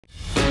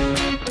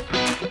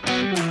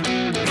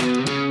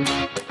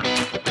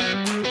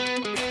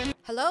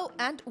Hello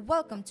and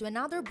welcome to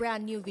another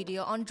brand new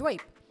video on Droip.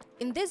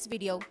 In this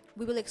video,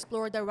 we will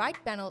explore the right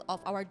panel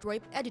of our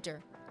Droip editor.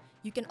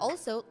 You can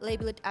also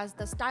label it as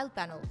the style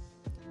panel.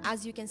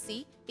 As you can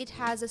see, it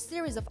has a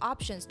series of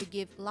options to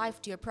give life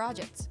to your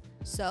projects.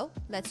 So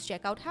let's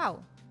check out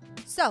how.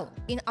 So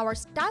in our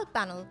style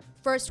panel,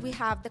 first we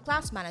have the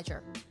class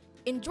manager.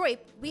 In Droip,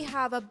 we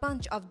have a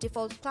bunch of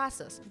default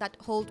classes that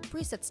hold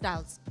preset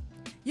styles.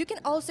 You can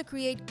also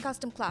create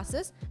custom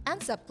classes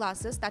and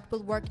subclasses that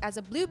will work as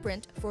a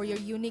blueprint for your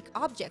unique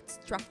objects,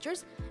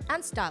 structures,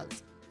 and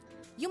styles.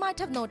 You might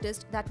have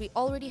noticed that we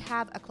already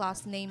have a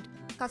class named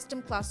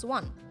Custom Class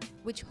 1,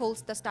 which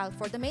holds the style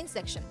for the main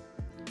section.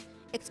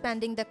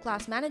 Expanding the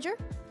class manager,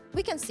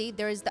 we can see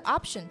there is the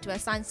option to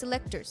assign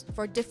selectors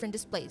for different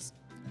displays.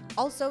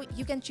 Also,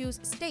 you can choose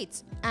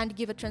states and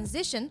give a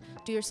transition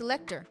to your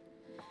selector.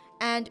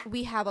 And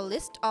we have a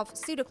list of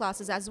pseudo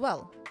classes as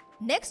well.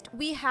 Next,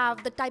 we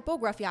have the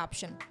typography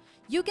option.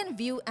 You can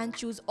view and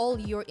choose all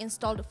your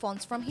installed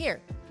fonts from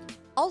here.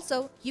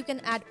 Also, you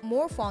can add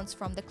more fonts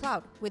from the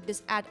cloud with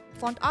this Add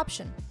Font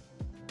option.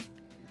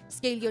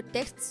 Scale your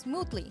text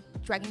smoothly,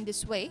 dragging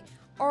this way,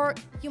 or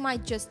you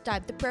might just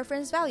type the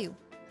preference value.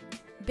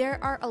 There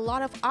are a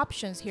lot of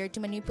options here to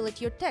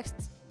manipulate your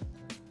texts.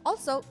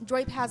 Also,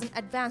 Droip has an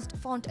advanced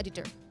font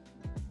editor.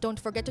 Don't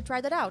forget to try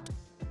that out.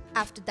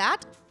 After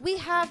that, we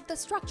have the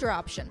structure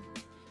option.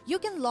 You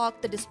can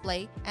lock the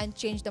display and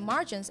change the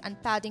margins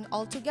and padding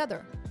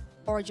altogether,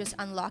 or just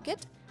unlock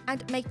it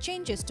and make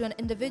changes to an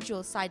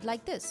individual side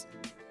like this.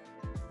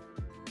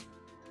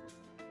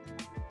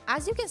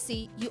 As you can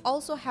see, you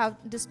also have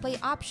display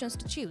options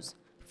to choose,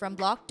 from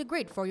block to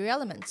grid for your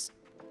elements.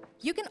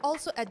 You can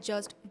also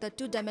adjust the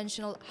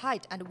two-dimensional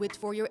height and width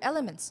for your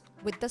elements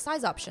with the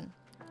size option.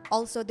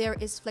 Also, there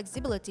is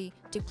flexibility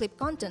to clip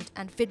content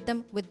and fit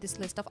them with this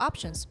list of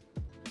options.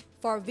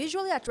 For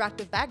visually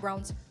attractive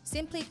backgrounds,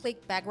 simply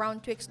click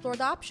Background to explore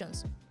the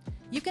options.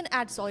 You can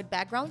add solid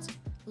backgrounds,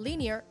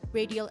 linear,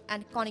 radial,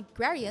 and conic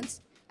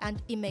gradients,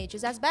 and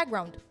images as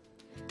background.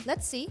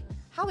 Let's see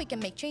how we can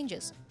make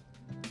changes.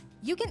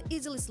 You can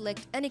easily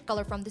select any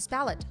color from this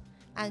palette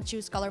and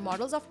choose color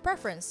models of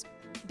preference.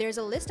 There's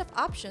a list of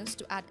options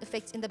to add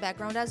effects in the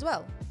background as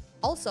well.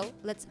 Also,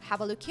 let's have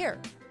a look here,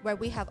 where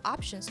we have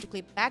options to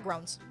clip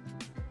backgrounds.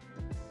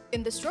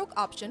 In the stroke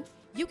option,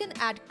 you can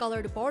add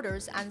colored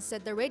borders and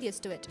set the radius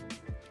to it.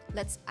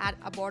 Let's add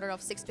a border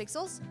of 6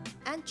 pixels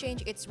and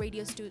change its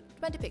radius to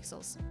 20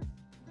 pixels.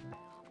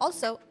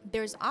 Also,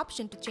 there's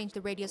option to change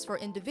the radius for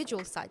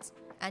individual sides,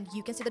 and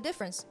you can see the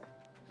difference.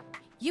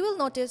 You will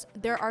notice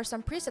there are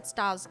some preset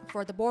styles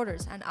for the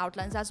borders and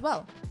outlines as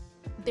well.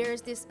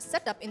 There's this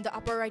setup in the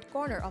upper right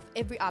corner of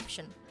every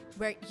option,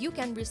 where you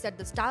can reset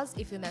the styles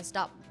if you messed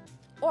up.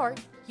 Or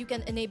you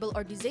can enable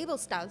or disable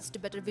styles to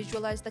better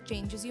visualize the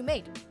changes you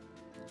made.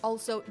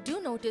 Also,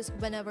 do notice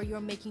whenever you're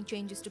making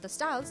changes to the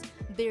styles,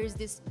 there is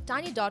this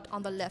tiny dot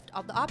on the left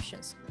of the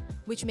options,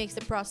 which makes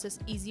the process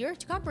easier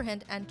to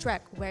comprehend and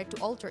track where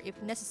to alter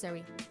if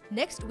necessary.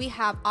 Next, we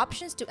have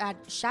options to add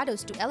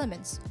shadows to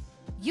elements.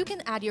 You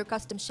can add your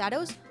custom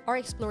shadows or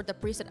explore the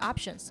preset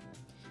options.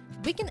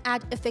 We can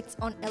add effects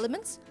on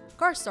elements,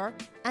 cursor,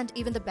 and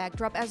even the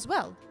backdrop as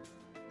well.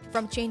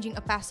 From changing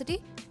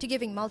opacity to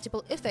giving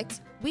multiple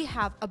effects, we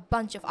have a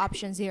bunch of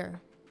options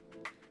here.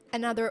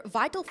 Another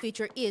vital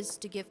feature is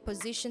to give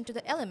position to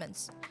the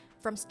elements.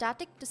 From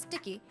static to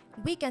sticky,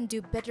 we can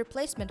do better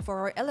placement for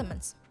our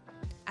elements.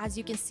 As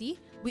you can see,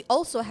 we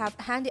also have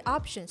handy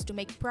options to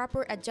make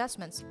proper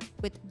adjustments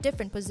with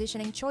different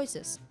positioning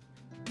choices.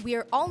 We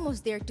are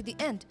almost there to the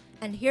end,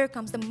 and here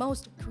comes the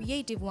most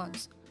creative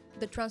ones.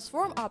 The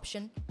transform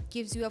option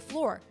gives you a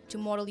floor to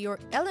model your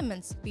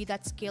elements, be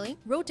that scaling,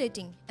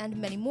 rotating, and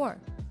many more.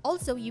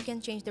 Also, you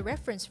can change the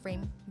reference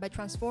frame by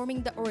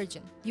transforming the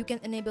origin. You can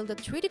enable the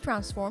 3D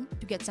transform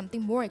to get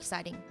something more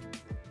exciting.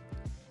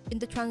 In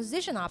the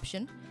transition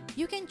option,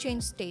 you can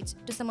change states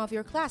to some of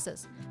your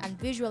classes and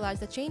visualize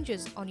the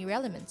changes on your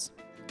elements.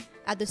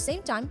 At the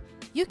same time,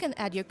 you can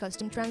add your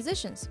custom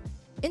transitions.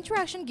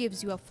 Interaction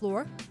gives you a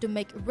floor to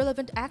make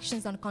relevant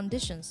actions on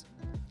conditions.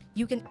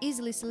 You can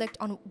easily select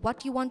on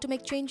what you want to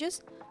make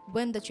changes,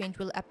 when the change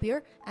will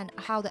appear, and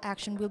how the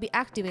action will be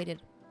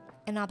activated.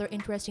 Another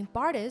interesting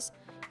part is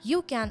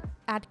you can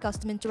add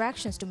custom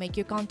interactions to make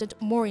your content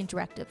more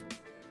interactive.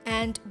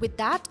 And with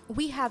that,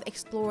 we have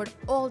explored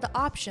all the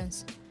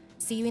options.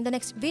 See you in the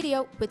next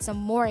video with some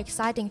more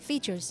exciting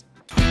features.